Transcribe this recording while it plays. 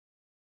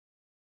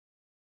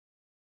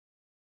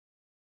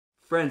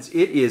Friends,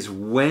 it is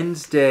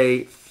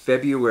Wednesday,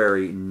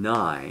 February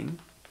 9,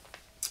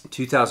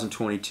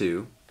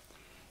 2022,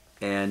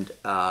 and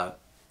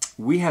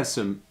we have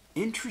some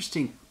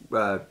interesting,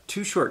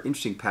 two short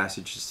interesting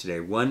passages today,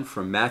 one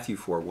from Matthew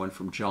 4, one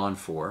from John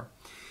 4.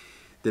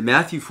 The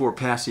Matthew 4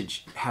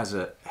 passage has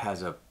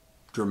a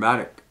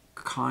dramatic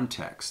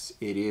context.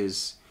 It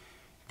is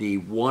the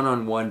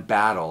one-on-one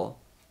battle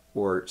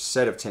or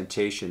set of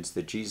temptations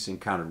that Jesus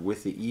encountered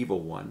with the evil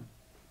one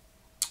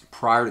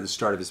prior to the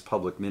start of his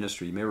public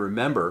ministry. You may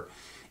remember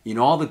in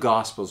all the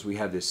Gospels we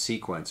have this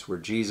sequence where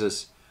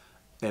Jesus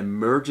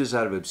emerges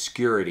out of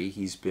obscurity.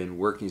 He's been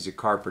working as a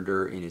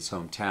carpenter in his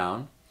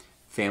hometown,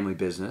 family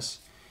business,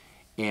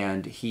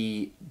 and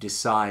he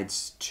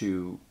decides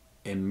to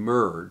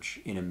emerge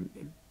in a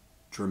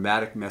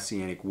dramatic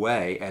messianic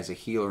way as a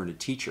healer and a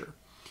teacher.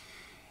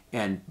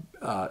 And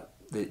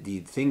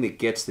the thing that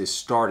gets this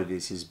started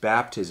is his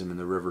baptism in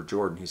the River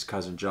Jordan. His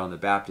cousin John the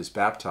Baptist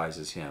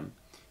baptizes him.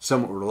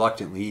 Somewhat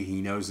reluctantly,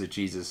 he knows that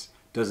Jesus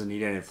doesn't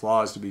need any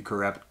flaws to be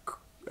corrected.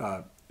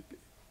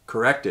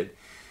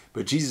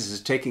 But Jesus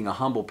is taking a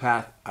humble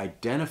path,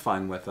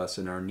 identifying with us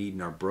in our need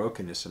and our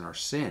brokenness and our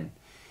sin.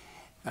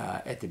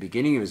 At the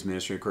beginning of his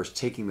ministry, of course,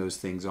 taking those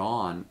things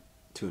on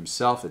to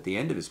himself at the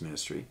end of his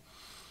ministry.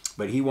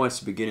 But he wants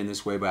to begin in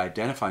this way by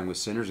identifying with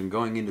sinners and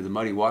going into the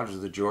muddy waters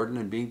of the Jordan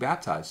and being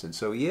baptized. And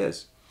so he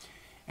is.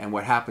 And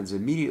what happens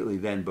immediately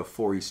then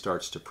before he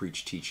starts to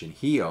preach, teach, and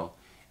heal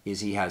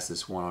is he has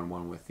this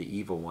one-on-one with the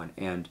evil one.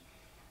 And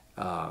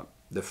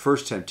the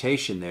first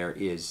temptation there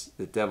is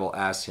the devil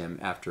asks him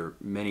after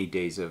many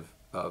days of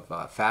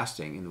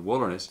fasting in the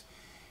wilderness,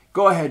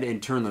 go ahead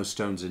and turn those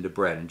stones into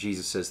bread. And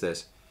Jesus says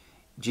this.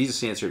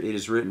 Jesus answered, it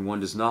is written, one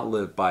does not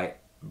live by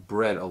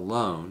bread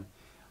alone,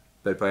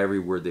 but by every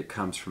word that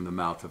comes from the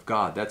mouth of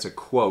God. That's a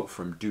quote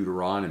from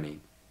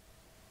Deuteronomy.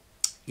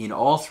 In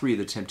all three of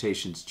the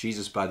temptations,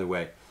 Jesus, by the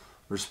way,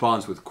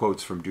 responds with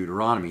quotes from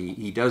Deuteronomy.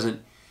 He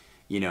doesn't,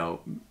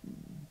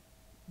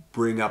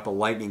 bring up a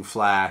lightning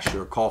flash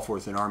or call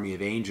forth an army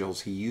of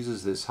angels. He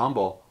uses this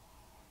humble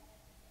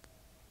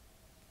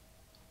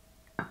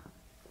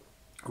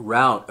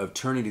route of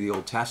turning to the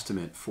Old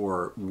Testament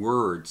for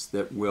words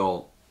that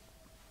will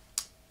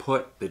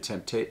put the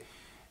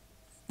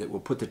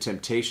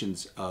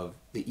temptations of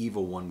the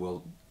evil one,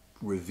 will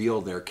reveal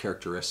their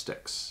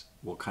characteristics,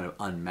 will kind of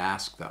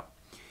unmask them.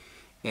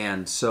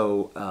 And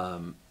so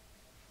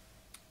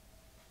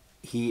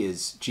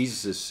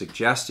Jesus is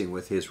suggesting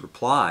with his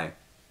reply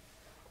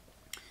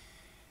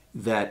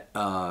that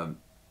the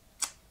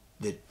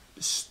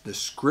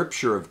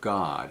Scripture of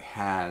God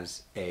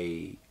has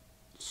a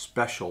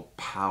special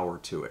power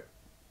to it.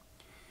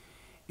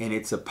 And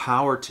it's a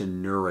power to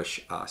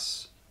nourish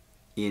us.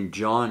 In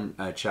John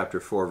chapter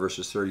 4,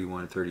 verses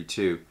 31 and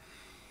 32,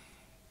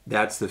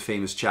 that's the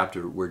famous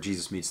chapter where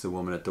Jesus meets the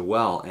woman at the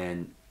well.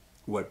 And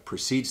what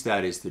precedes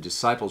that is the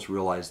disciples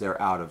realize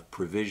they're out of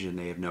provision.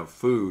 They have no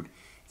food.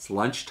 It's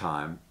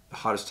lunchtime, the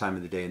hottest time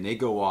of the day, and they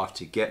go off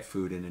to get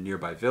food in a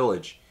nearby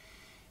village.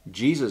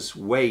 Jesus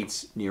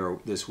waits near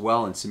this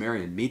well in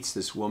Samaria and meets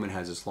this woman,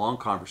 has this long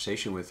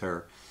conversation with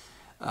her,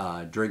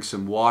 drinks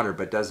some water,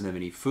 but doesn't have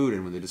any food.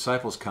 And when the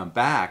disciples come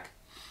back,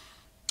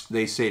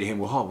 they say to him,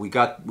 well, we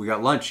got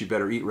lunch, you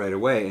better eat right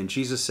away. And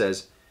Jesus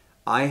says,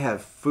 I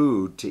have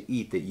food to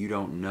eat that you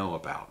don't know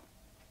about.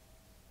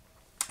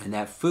 And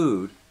that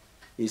food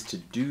is to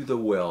do the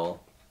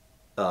will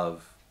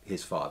of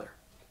his Father.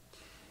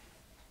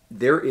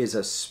 There is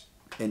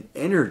an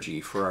energy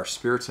for our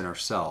spirits and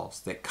ourselves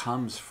that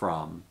comes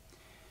from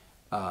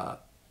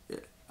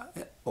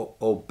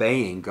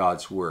obeying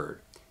God's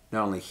word.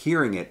 Not only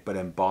hearing it, but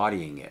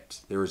embodying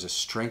it. There is a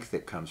strength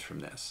that comes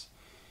from this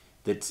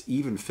that's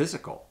even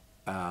physical.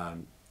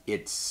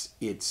 It's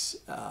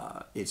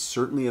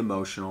certainly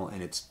emotional,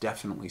 and it's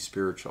definitely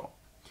spiritual.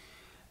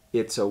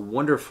 It's a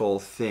wonderful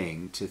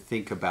thing to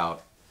think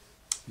about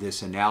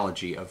this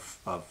analogy of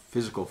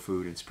physical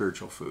food and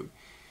spiritual food.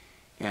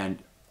 And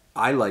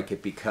I like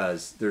it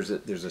because there's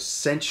a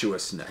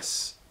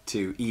sensuousness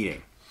to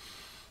eating.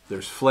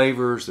 There's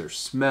flavors, there's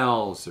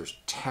smells, there's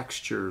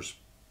textures,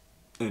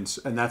 and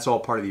that's all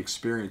part of the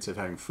experience of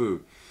having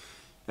food.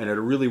 And at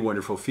a really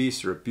wonderful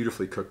feast or a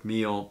beautifully cooked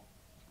meal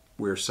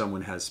where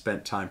someone has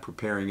spent time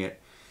preparing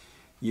it,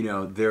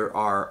 there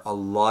are a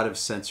lot of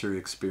sensory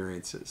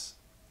experiences,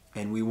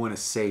 and we want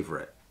to savor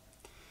it.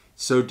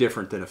 So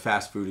different than a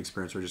fast food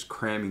experience. We're just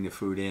cramming the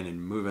food in and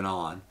moving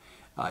on.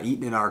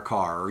 Eating in our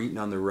car or eating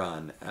on the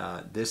run.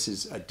 This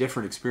is a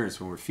different experience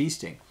when we're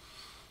feasting.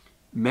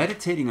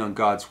 Meditating on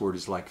God's Word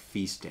is like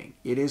feasting.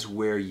 It is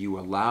where you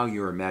allow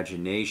your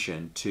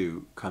imagination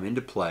to come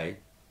into play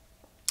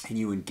and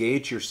you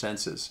engage your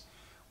senses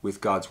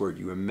with God's Word.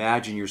 You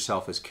imagine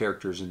yourself as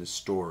characters in the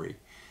story.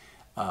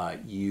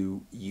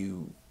 You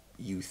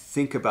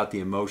think about the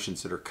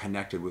emotions that are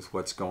connected with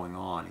what's going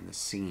on in the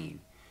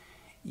scene.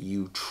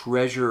 You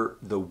treasure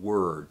the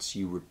words.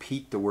 You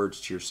repeat the words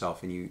to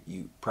yourself, and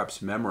you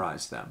perhaps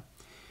memorize them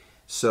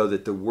so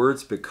that the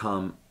words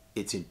become,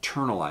 it's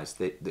internalized.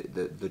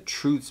 The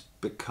truths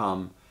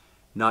become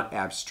not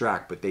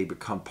abstract, but they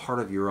become part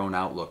of your own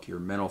outlook, your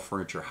mental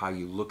furniture, how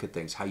you look at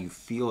things, how you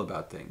feel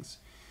about things.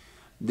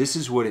 This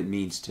is what it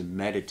means to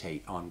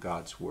meditate on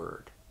God's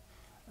Word.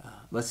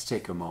 Let's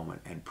take a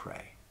moment and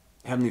pray.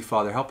 Heavenly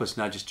Father, help us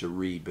not just to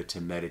read, but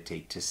to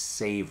meditate, to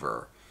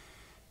savor,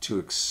 to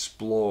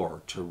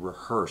explore, to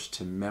rehearse,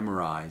 to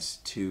memorize,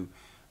 to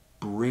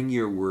bring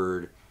your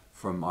Word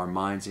from our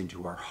minds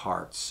into our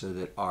hearts, so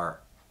that our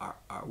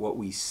what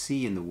we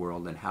see in the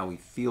world and how we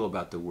feel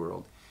about the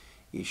world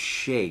is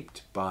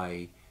shaped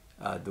by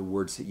the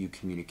words that you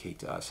communicate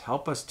to us.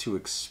 Help us to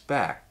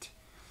expect,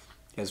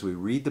 as we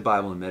read the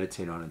Bible and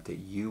meditate on it, that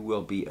you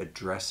will be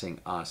addressing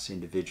us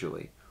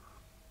individually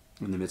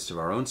in the midst of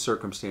our own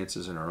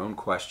circumstances and our own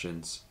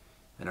questions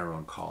and our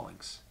own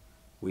callings.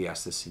 We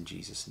ask this in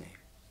Jesus' name.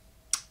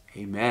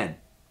 Amen.